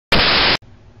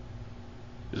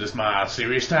this my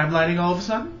serious timelining all of a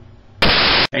sudden?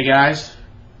 Hey guys,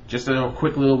 just a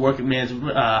quick little working man's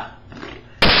blog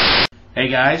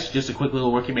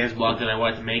that I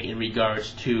wanted to make in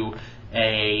regards to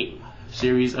a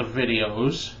series of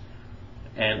videos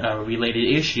and a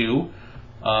related issue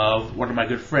of one of my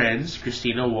good friends,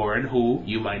 Christina Warren, who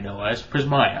you might know as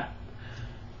Prismaya.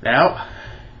 Now,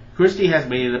 Christy has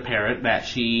made it apparent that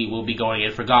she will be going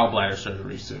in for gallbladder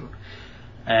surgery soon.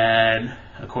 And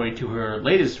according to her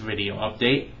latest video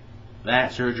update,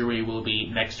 that surgery will be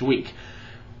next week.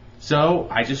 So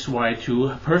I just wanted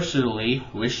to personally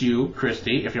wish you,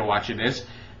 Christy, if you're watching this,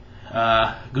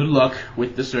 good luck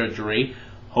with the surgery.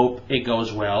 Hope it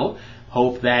goes well.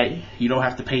 Hope that you don't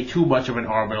have to pay too much of an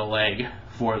arm and a leg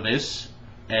for this,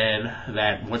 and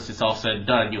that once it's all said and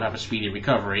done, you have a speedy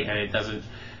recovery and it doesn't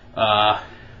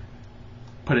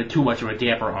put it too much of a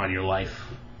damper on your life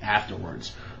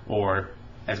afterwards, or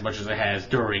as much as it has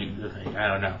during the thing. I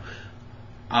don't know.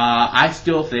 I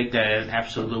still think that it's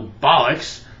absolute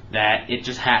bollocks that it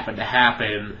just happened to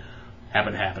happen,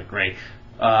 great,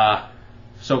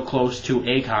 so close to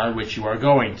ACON, which you are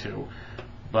going to.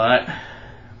 But,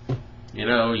 you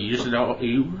know, you just don't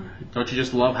you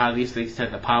just love how these things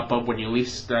tend to pop up when you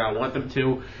least want them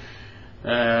to?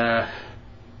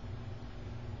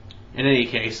 In any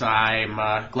case, I'm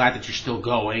glad that you're still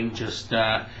going. Just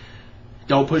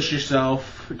don't push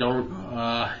yourself. Don't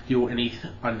do any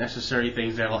unnecessary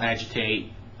things that will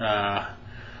agitate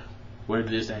what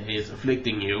it is that is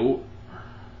afflicting you.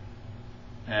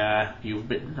 You've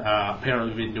been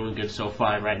apparently been doing good so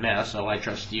far right now, so I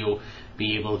trust you'll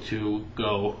be able to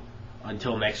go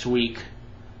until next week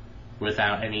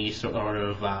without any sort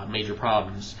of major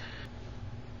problems.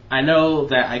 I know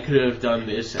that I could have done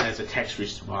this as a text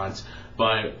response,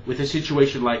 but with a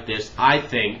situation like this, I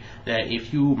think that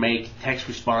if you make text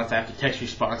response after text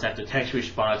response after text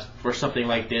response for something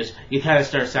like this, you kind of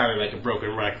start sounding like a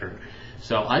broken record.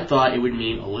 So I thought it would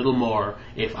mean a little more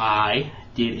if I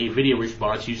did a video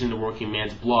response using the Working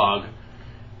Man's blog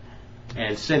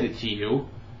and send it to you.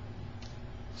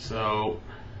 So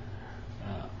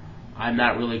I'm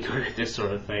not really good at this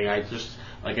sort of thing. I just,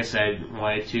 like I said,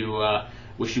 wanted to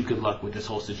wish you good luck with this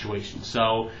whole situation.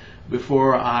 So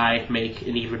before I make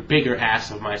an even bigger ass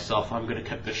of myself, I'm going to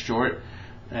cut this short,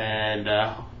 and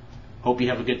hope you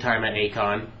have a good time at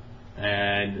ACON,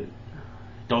 and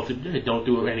don't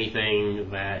do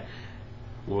anything that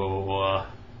will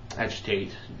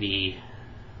agitate the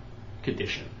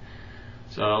condition.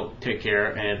 So take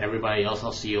care, and everybody else,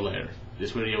 I'll see you later.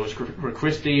 This video was for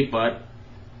Christy, but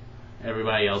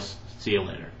everybody else, see you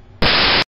later.